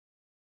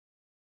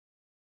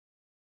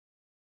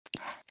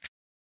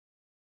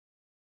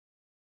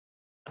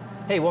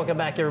Hey, welcome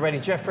back everybody.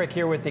 Jeff Frick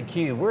here with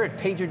theCUBE. We're at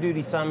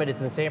PagerDuty Summit.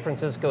 It's in San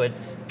Francisco at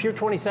Pier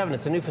 27.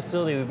 It's a new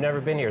facility. We've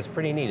never been here. It's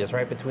pretty neat. It's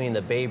right between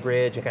the Bay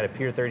Bridge and kind of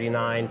Pier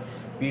 39.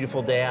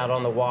 Beautiful day out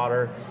on the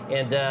water.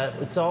 And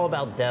it's all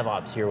about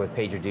DevOps here with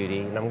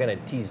PagerDuty. And I'm going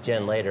to tease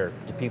Jen later.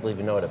 Do people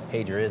even know what a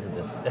pager is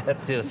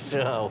at this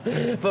show?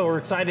 But we're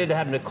excited to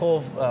have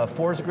Nicole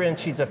Forsgren.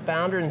 She's a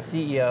founder and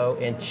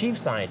CEO and chief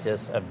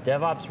scientist of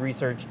DevOps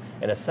Research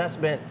and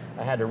Assessment.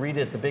 I had to read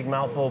it. It's a big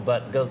mouthful,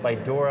 but goes by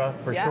DORA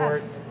for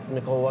short.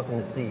 Nicole, welcome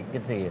to see you.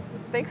 Good to see you.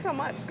 Thanks so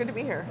much, good to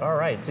be here. All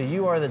right, so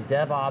you are the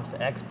DevOps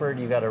expert.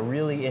 You got a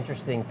really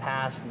interesting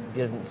past,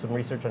 did some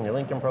research on your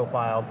LinkedIn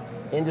profile.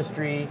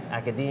 Industry,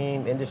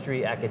 academe,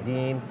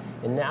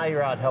 and now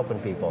you're out helping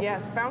people.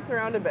 Yes, bounce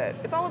around a bit.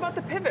 It's all about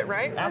the pivot,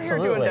 right?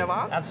 Absolutely. We're here doing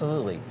DevOps.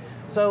 Absolutely.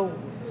 So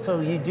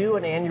you do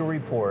an annual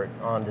report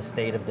on the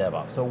state of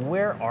DevOps. So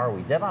where are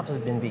we? DevOps has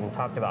been being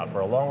talked about for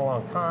a long,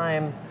 long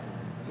time.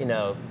 You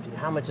know,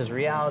 how much is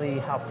reality?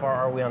 How far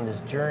are we on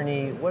this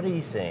journey? What are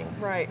you seeing?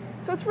 Right,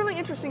 so it's really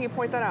interesting you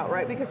point that out,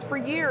 right? Because for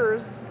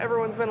years,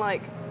 everyone's been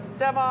like,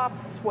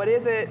 DevOps, what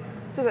is it?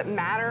 Does it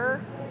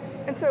matter?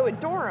 And so at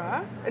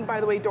DORA, and by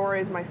the way, DORA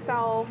is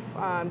myself,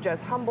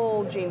 Jez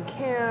Humble, Gene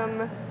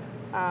Kim,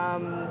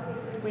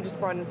 we just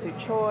brought in Sue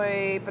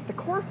Choi, but the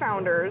core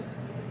founders,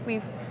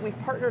 we've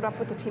partnered up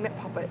with the team at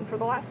Puppet, and for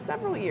the last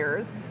several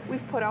years,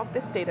 we've put out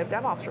this State of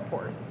DevOps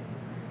report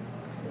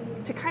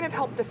to kind of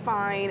help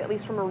define, at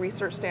least from a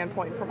research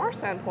standpoint, from our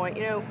standpoint,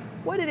 you know,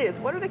 what it is,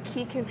 what are the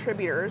key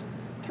contributors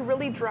to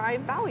really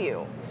drive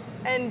value?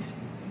 And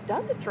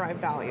does it drive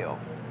value?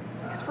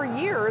 Because for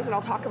years, and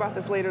I'll talk about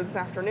this later this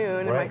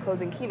afternoon in my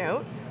closing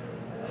keynote,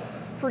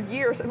 for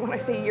years, and when I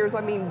say years,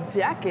 I mean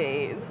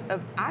decades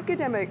of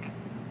academic,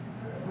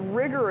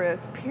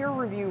 rigorous,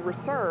 peer-reviewed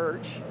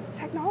research,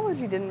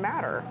 technology didn't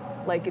matter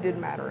like it didn't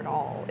matter at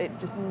all. It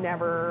just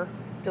never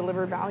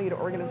delivered value to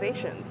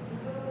organizations.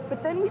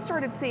 But then we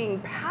started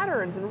seeing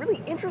patterns, and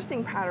really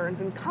interesting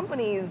patterns, and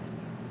companies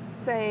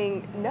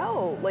saying,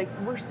 no, like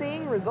we're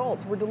seeing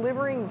results, we're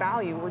delivering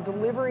value, we're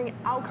delivering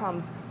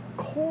outcomes,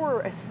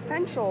 core,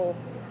 essential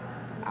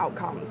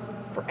outcomes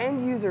for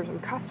end users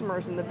and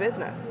customers in the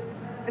business.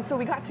 And so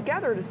we got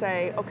together to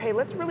say, okay,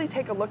 let's really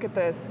take a look at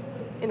this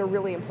in a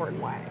really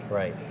important way.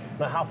 Right.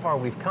 Now how far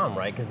we've come,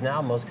 right? Because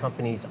now most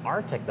companies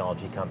are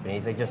technology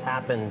companies. They just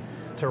happen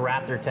to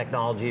wrap their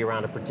technology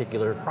around a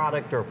particular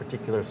product or a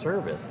particular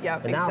service.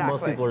 Yep, and now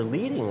most people are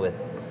leading with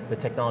the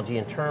technology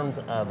in terms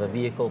of a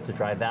vehicle to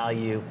drive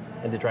value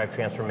and to drive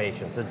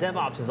transformation. So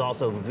DevOps is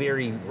also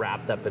very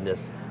wrapped up in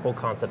this whole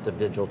concept of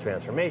digital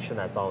transformation.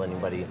 That's all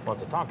anybody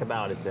wants to talk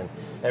about. It's in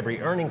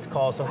every earnings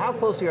call. So how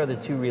closely are the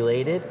two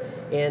related?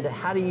 And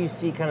how do you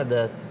see kind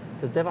of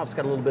because DevOps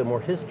got a little bit more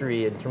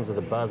history in terms of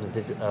the buzz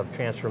of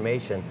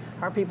transformation.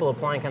 How are people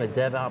applying kind of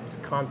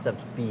DevOps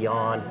concepts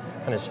beyond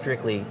kind of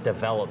strictly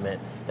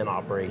development and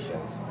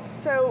operations?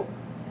 So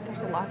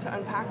there's a lot to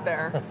unpack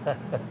there.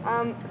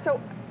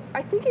 So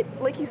I think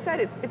like you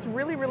said, it's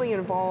really, really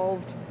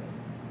involved,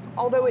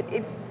 although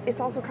it's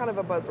also kind of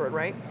a buzzword,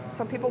 right?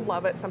 Some people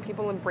love it, some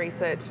people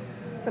embrace it,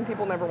 some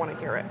people never want to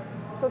hear it.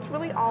 So it's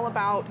really all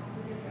about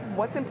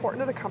what's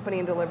important to the company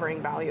and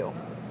delivering value.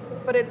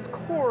 But at its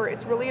core,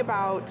 it's really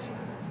about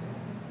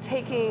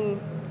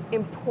taking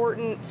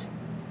important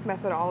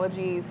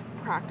methodologies,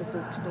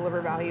 practices to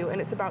deliver value,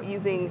 and it's about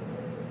using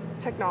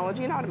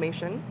technology and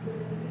automation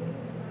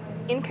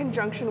in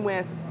conjunction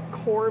with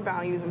core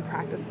values and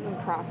practices and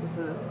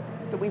processes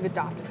that we've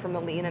adopted from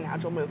the lean and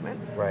agile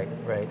movements. Right,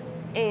 right.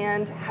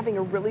 And having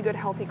a really good,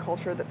 healthy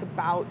culture that's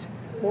about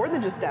more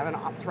than just dev and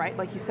ops, right?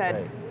 Like you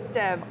said,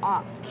 dev,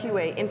 ops,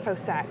 QA,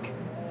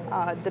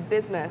 InfoSec, the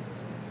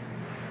business,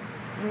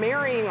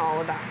 marrying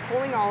all of that,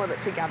 pulling all of it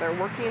together,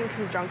 working in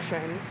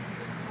conjunction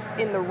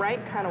in the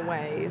right kind of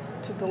ways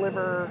to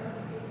deliver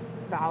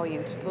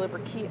value, to deliver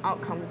key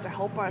outcomes, to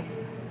help us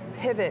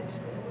pivot,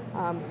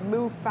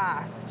 move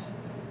fast,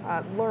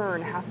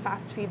 learn, have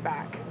fast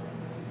feedback,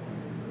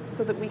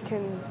 so that we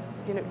can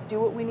do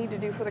what we need to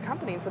do for the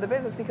company and for the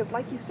business. Because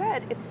like you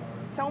said, it's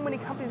so many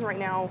companies right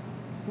now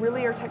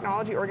really are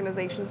technology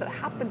organizations that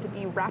happen to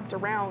be wrapped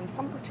around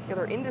some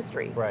particular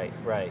industry. Right,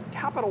 right.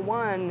 Capital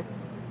One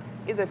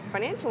is a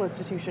financial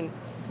institution.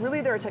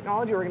 Really, they're a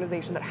technology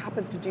organization that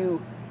happens to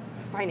do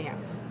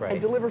finance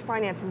and deliver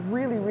finance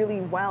really,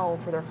 really well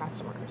for their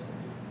customers.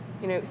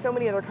 So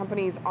many other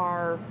companies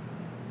are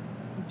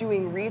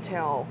doing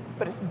retail,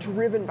 but it's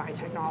driven by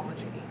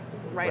technology,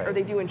 right? Or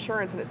they do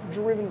insurance and it's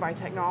driven by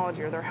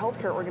technology, or they're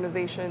healthcare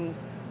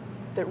organizations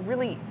that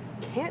really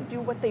can't do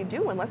what they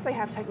do unless they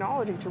have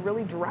technology to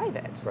really drive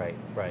it. Right,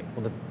 right.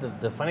 Well,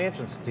 the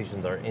financial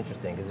institutions are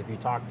interesting because if you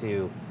talk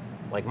to,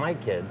 like my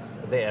kids,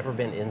 have they ever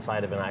been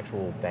inside of an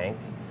actual bank?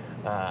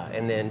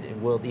 And then,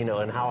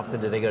 and how often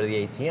do they go to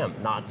the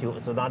ATM?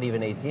 So not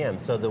even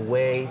ATM. So the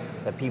way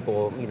that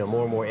people,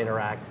 more and more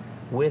interact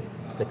with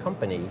the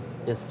company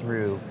is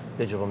through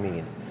digital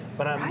means.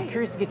 But I'm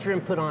curious to get your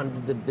input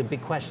on the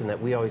big question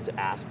that we always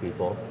ask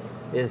people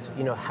is,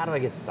 how do I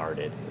get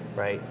started,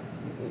 right?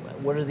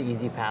 what are the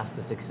easy paths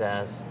to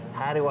success?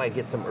 How do I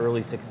get some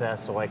early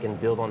success so I can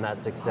build on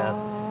that success?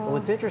 And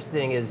what's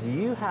interesting is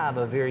you have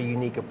a very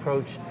unique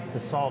approach to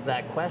solve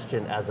that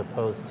question as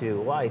opposed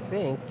to, well, I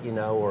think,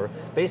 or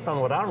based on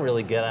what I'm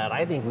really good at,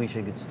 I think we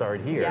should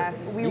start here.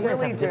 Yes, we you guys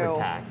really have a do. different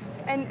tact.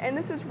 And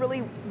this is really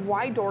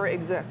why DORA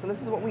exists, and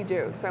this is what we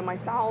do. So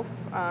myself,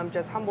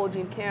 Jess Humble,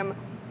 Jean Kim,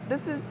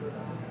 this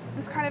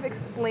kind of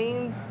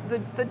explains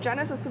the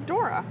genesis of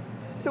DORA.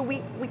 So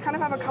we kind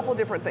of have a couple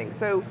different things.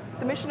 So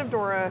the mission of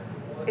DORA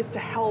is to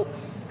help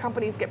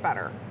companies get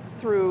better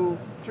through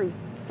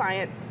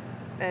science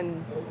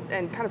and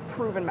kind of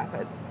proven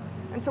methods.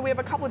 And so we have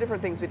a couple of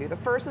different things we do. The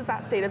first is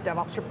that State of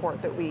DevOps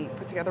report that we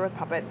put together with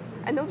Puppet,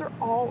 and those are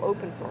all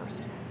open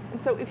sourced.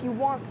 And so if you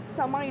want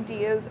some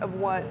ideas of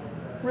what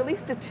really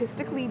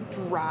statistically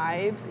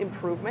drives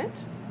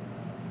improvement,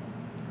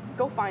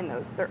 go find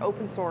those. They're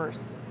open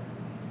source.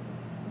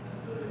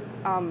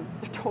 They're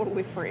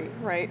totally free,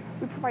 right?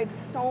 We provide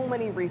so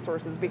many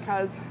resources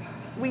because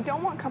we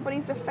don't want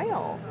companies to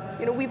fail.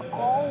 We've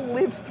all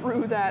lived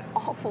through that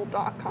awful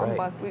 .com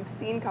bust. We've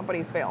seen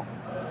companies fail.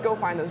 Go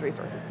find those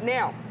resources.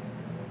 Now,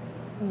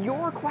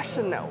 your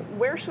question though,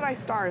 where should I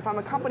start? If I'm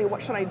a company,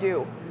 what should I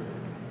do?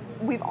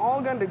 We've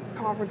all gone to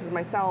conferences,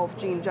 myself,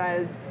 Jean,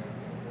 Jez,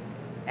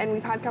 and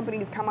we've had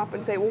companies come up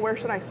and say, well, where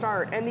should I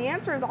start? And the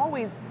answer is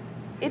always,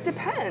 it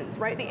depends,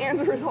 right? The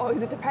answer is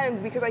always, it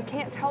depends, because I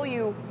can't tell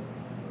you,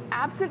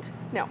 absent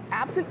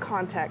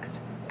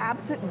context,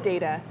 absent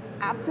data,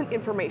 absent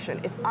information.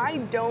 If I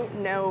don't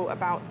know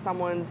about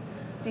someone's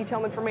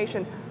detailed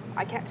information,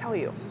 I can't tell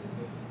you.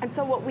 And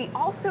so what we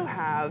also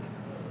have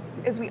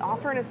is we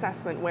offer an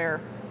assessment where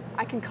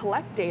I can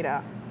collect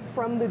data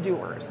from the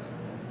doers,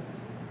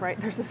 right?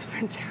 There's this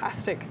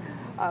fantastic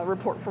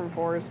report from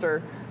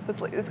Forrester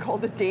it's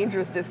called The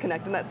Dangerous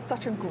Disconnect, and that's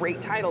such a great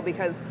title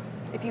because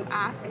if you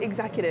ask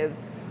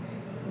executives,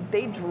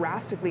 they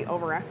drastically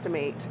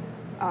overestimate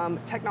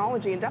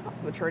technology and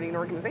DevOps maturity in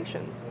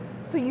organizations.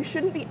 So you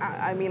shouldn't be,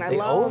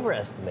 They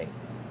overestimate.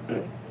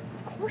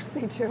 Of course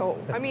they do.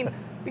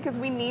 Because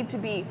we need to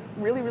be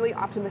really, really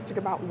optimistic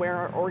about where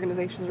our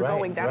organizations are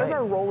going. That is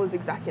our role as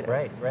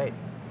executives. Right.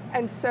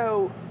 And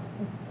so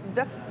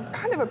that's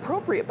kind of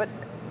appropriate, but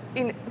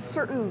in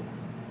certain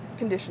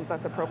conditions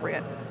that's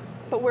appropriate.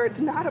 But where it's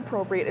not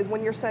appropriate is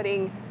when you're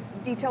setting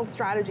detailed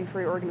strategy for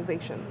your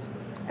organizations.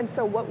 And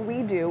so what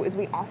we do is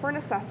we offer an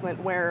assessment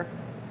where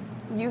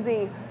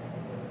using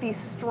these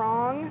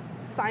strong,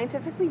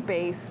 scientifically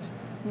based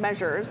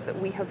measures that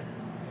we have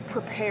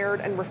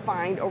prepared and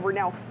refined over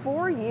now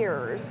 4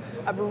 years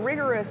of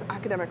rigorous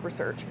academic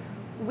research,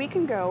 we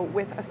can go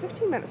with a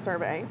 15-minute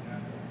survey,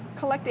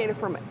 collect data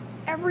from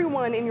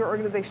everyone in your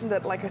organization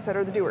that, like I said,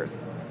 are the doers.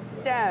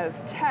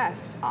 Dev,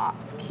 test,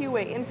 ops,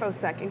 QA,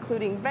 InfoSec,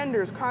 including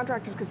vendors,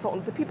 contractors,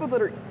 consultants, the people that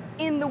are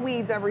in the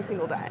weeds every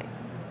single day.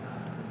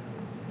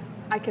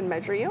 I can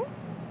measure you.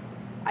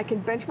 I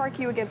can benchmark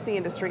you against the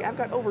industry. I've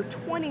got over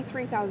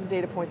 23,000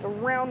 data points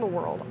around the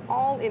world,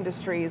 all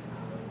industries,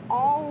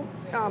 all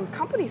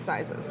company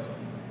sizes.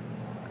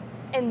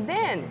 And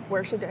then,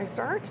 where should I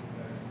start?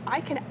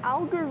 I can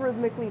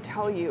algorithmically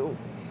tell you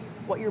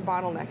what your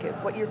bottleneck is,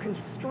 what your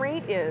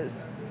constraint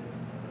is,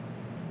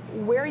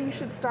 where you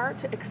should start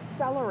to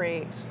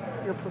accelerate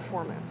your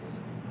performance.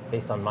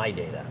 Based on my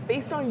data.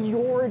 Based on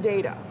your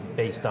data.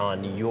 Based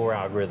on your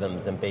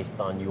algorithms and based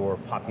on your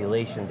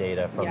population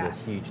data from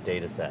this huge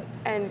data set.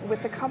 And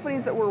with the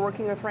companies that we're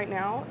working with right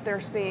now, they're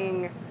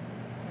seeing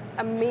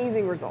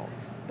amazing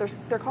results.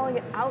 They're calling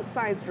it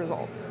outsized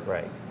results.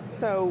 Right.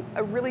 So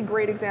a really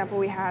great example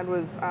we had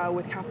was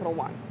with Capital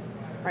One,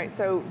 right?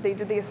 So they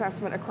did the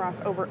assessment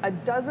across over a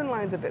dozen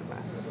lines of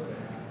business.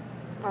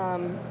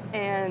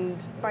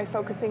 And by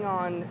focusing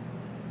on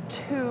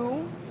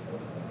 2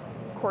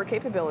 core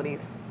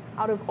capabilities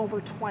out of over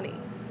 20,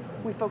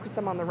 we focused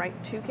them on the right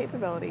 2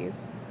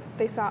 capabilities.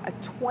 They saw a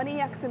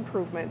 20x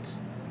improvement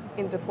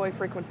in deploy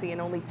frequency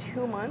in only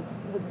 2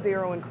 months with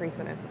 0 increase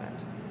in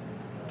incident.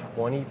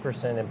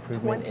 20%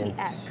 improvement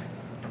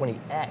 20x.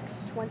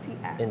 20x.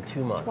 20x. In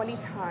 2 months. 20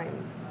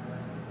 times.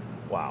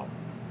 Wow.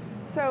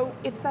 So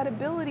it's that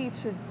ability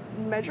to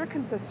measure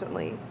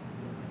consistently,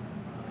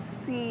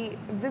 see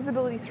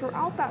visibility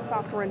throughout that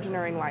software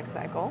engineering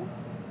lifecycle.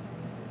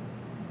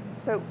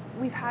 So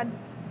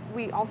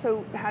we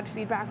also had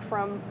feedback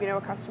from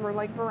a customer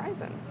like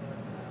Verizon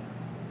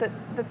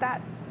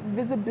that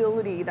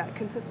visibility, that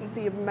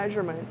consistency of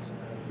measurement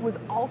was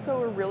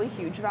also a really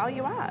huge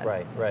value add.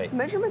 Right.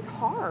 Measurement's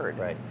hard.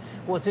 Right.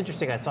 Well, it's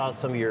interesting. I saw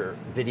some of your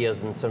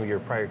videos and some of your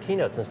prior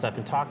keynotes and stuff,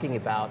 and talking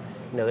about,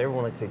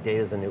 everyone likes to say data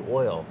is the new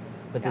oil,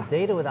 but the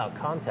data without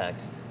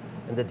context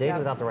and the data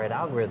without the right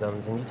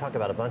algorithms, and you talk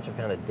about a bunch of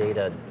kind of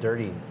data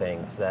dirty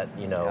things that,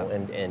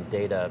 and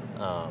data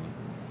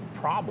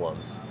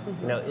problems,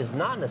 is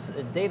not,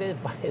 data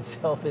by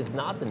itself is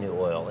not the new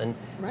oil. And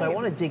so I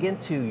want to dig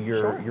into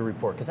your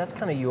report, because that's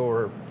kind of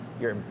your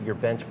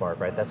benchmark,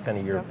 right? That's kind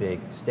of your big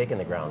stake in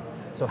the ground.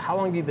 So how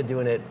long have you been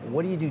doing it?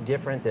 What do you do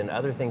different than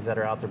other things that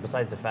are out there,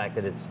 besides the fact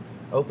that it's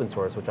open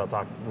source, which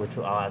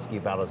I'll ask you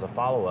about as a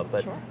follow-up,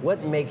 but Sure.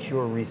 what makes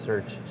your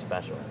research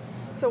special?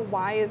 So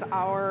why is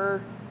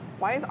our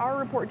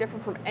report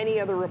different from any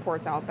other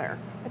reports out there?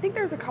 I think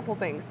there's a couple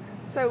things.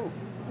 So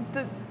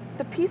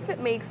the piece that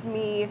makes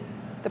me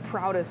the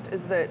proudest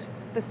is that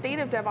the State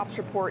of DevOps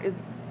report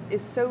is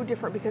so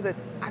different because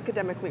it's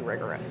academically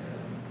rigorous.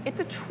 It's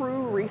a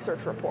true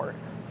research report.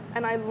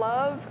 And I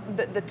love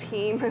that the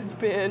team has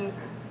been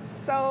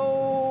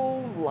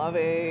so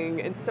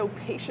loving and so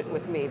patient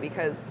with me,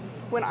 because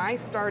when I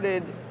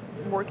started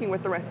working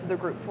with the rest of the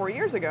group 4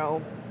 years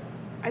ago,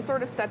 I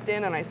sort of stepped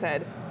in and I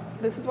said,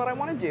 this is what I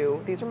want to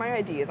do. These are my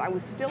ideas. I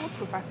was still a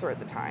professor at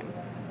the time.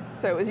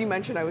 So as you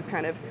mentioned, I was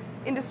kind of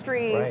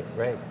industry,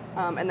 right.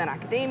 And then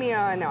academia,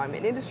 and now I'm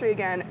in industry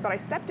again. But I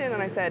stepped in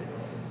and I said,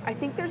 I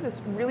think there's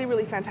this really,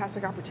 really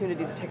fantastic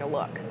opportunity to take a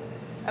look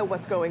at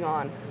what's going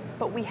on.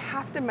 But we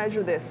have to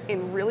measure this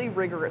in really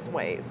rigorous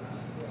ways.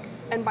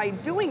 And by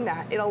doing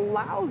that, it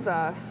allows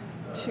us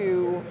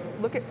to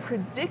look at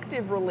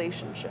predictive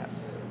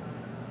relationships,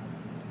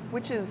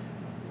 which is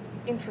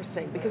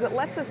interesting because it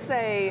lets us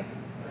say,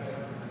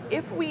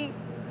 if we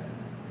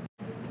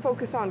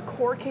focus on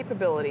core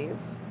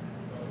capabilities,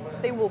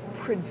 they will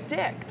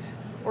predict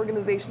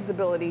organizations'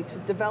 ability to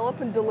develop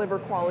and deliver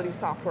quality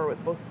software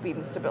with both speed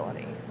and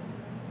stability,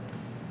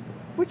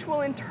 which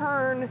will in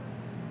turn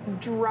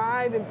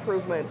drive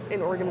improvements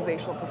in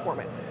organizational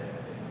performance,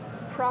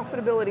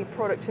 profitability,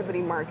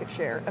 productivity, market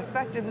share,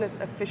 effectiveness,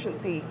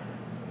 efficiency,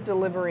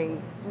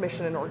 delivering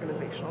mission and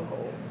organizational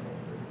goals.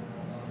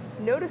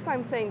 Notice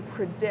I'm saying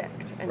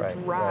predict and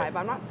drive. Right.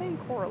 I'm not saying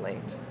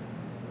correlate,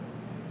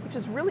 which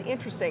is really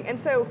interesting. And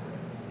so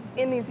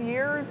in these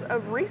years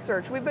of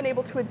research, we've been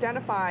able to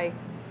identify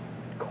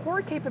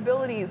core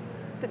capabilities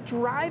that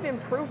drive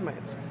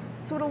improvement.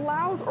 So it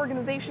allows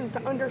organizations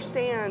to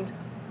understand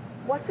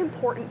what's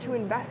important to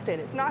invest in.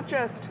 It's not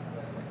just,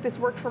 this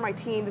worked for my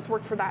team, this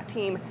worked for that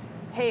team.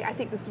 Hey, I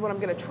think this is what I'm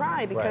going to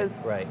try because,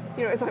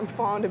 you know, as I'm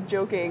fond of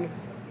joking,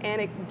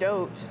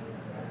 anecdote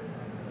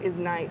is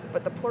nice,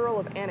 but the plural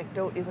of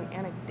anecdote isn't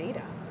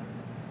anecdata.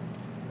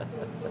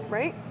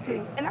 Right?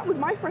 And that was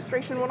my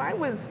frustration when I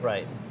was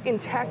in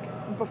tech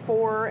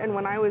before and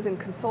when I was in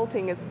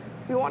consulting, is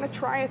we want to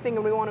try a thing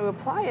and we want to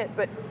apply it,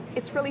 but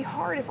it's really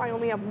hard if I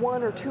only have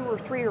 1 or 2 or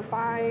 3 or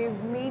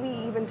 5, maybe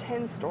even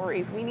 10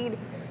 stories. We need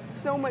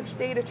so much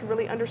data to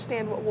really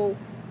understand what will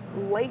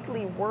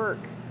likely work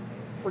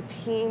for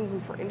teams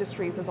and for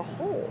industries as a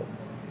whole.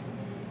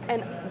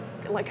 And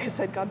like I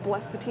said, God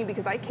bless the team,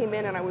 because I came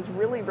in and I was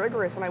really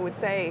rigorous and I would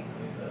say,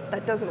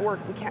 that doesn't work,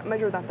 we can't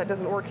measure that, that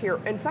doesn't work here.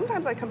 And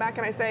sometimes I come back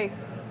and I say,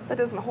 that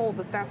doesn't hold,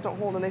 the stats don't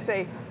hold. And they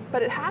say,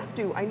 but it has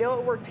to. I know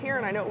it worked here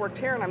and I know it worked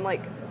here. And I'm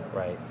like,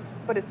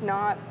 but it's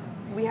not,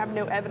 we have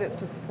no evidence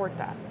to support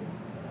that.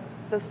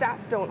 The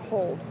stats don't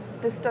hold.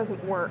 This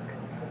doesn't work.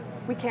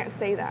 We can't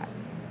say that.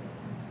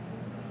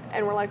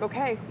 And we're like,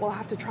 okay, we'll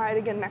have to try it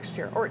again next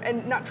year.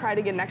 And not try it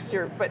again next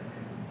year, but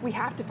we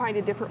have to find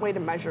a different way to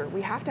measure.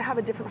 We have to have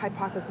a different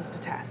hypothesis to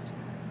test.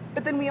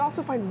 But then we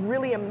also find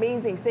really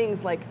amazing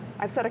things, like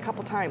I've said a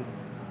couple times,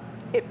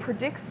 it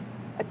predicts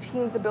a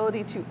team's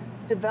ability to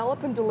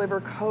develop and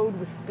deliver code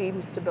with speed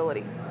and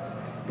stability.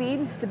 Speed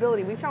and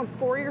stability, we found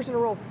 4 years in a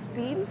row,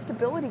 speed and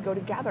stability go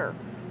together.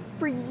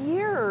 For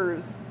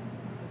years,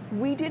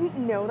 we didn't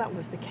know that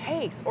was the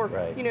case. Or,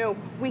 you know,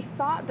 we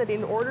thought that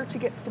in order to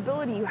get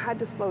stability, you had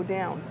to slow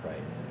down.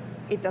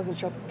 It doesn't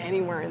show up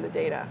anywhere in the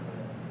data.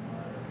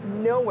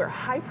 Nowhere.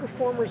 High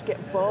performers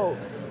get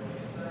both.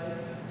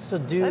 So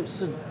do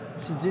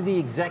the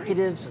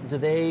executives, do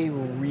they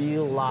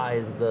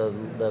realize the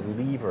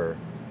lever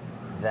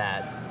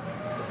that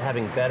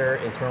having better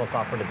internal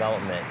software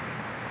development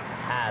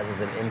has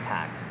as an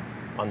impact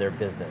on their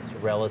business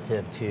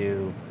relative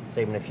to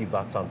saving a few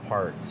bucks on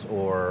parts,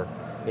 or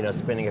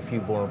spending a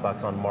few more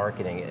bucks on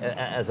marketing,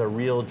 as a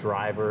real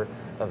driver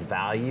of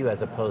value,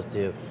 as opposed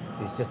to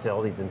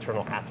all these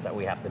internal apps that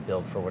we have to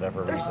build for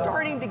whatever reason? They're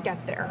starting to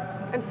get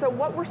there. And so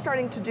what we're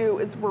starting to do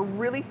is we're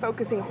really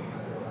focusing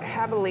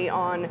heavily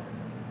on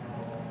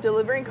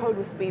delivering code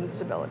with speed and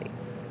stability.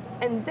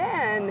 And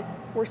then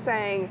we're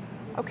saying,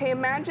 okay,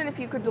 imagine if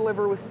you could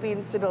deliver with speed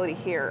and stability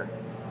here.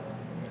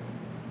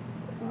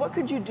 What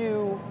could you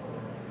do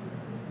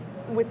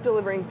with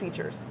delivering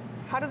features?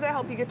 How does that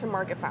help you get to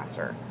market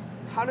faster?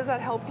 How does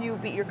that help you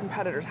beat your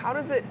competitors? How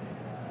does it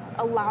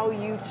allow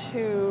you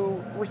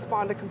to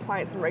respond to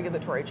compliance and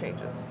regulatory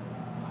changes,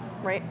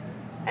 right?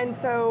 And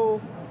so,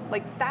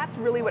 that's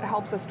really what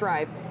helps us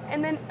drive.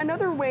 And then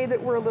another way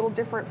that we're a little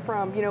different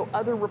from,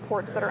 other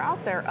reports that are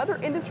out there, other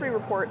industry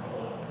reports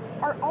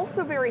are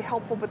also very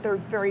helpful, but they're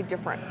very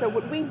different. So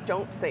what we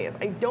don't say is,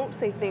 I don't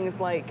say things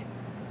like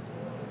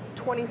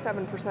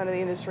 27% of the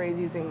industry is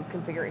using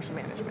configuration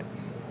management.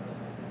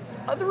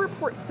 Other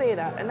reports say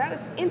that, and that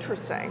is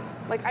interesting.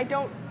 I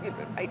don't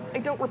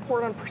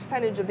report on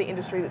percentage of the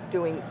industry that's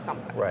doing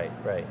something.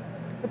 Right.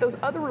 But those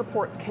other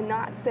reports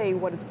cannot say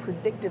what is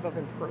predictive of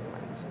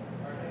improvement.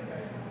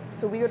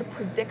 So we go to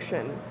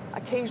prediction.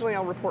 Occasionally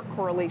I'll report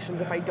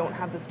correlations if I don't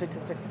have the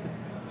statistics to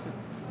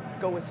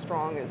go as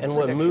strong as And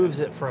prediction. what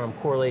moves it from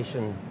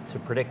correlation to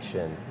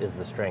prediction is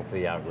the strength of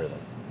the algorithms.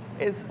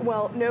 Is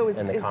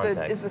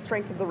the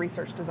strength of the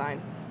research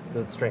design.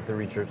 The strength of the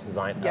research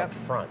design up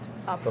front,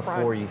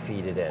 before you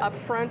feed it in. Up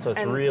front. So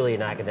it's really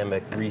an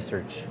academic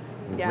research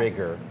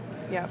rigor.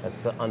 Yep.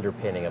 That's the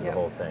underpinning of the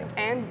whole thing.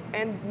 And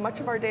much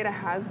of our data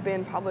has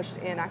been published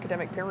in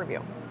academic peer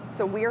review.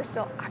 So we are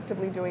still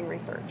actively doing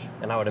research.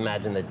 And I would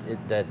imagine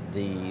that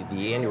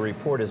the annual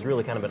report is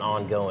really kind of an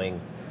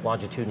ongoing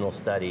longitudinal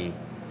study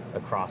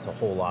across a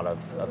whole lot of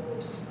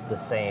the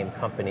same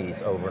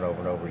companies over and over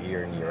and over,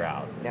 year in, year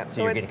out. Yep.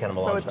 So you're getting kind of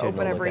a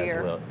longitudinal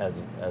look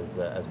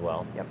as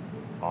well. Yep.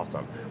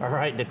 Awesome. All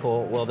right,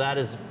 Nicole. Well, that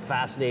is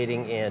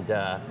fascinating, and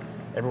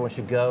everyone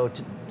should go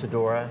to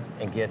DORA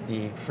and get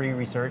the free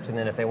research, and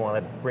then if they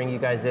want to bring you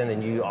guys in,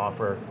 then you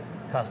offer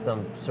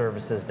custom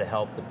services to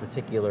help the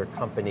particular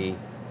company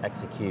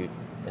execute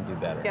and do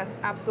better. Yes,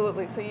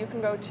 absolutely. So you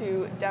can go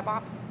to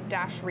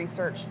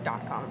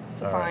devops-research.com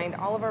to find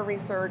all of our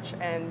research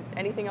and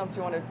anything else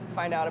you want to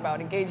find out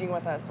about engaging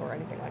with us or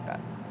anything like that.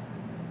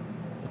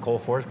 Nicole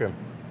Forsgren.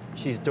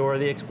 She's Dora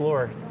the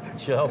Explorer.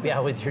 She'll help you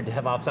out with your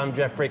DevOps. I'm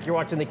Jeff Frick. You're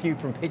watching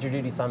theCUBE from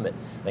PagerDuty Summit.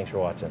 Thanks for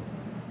watching.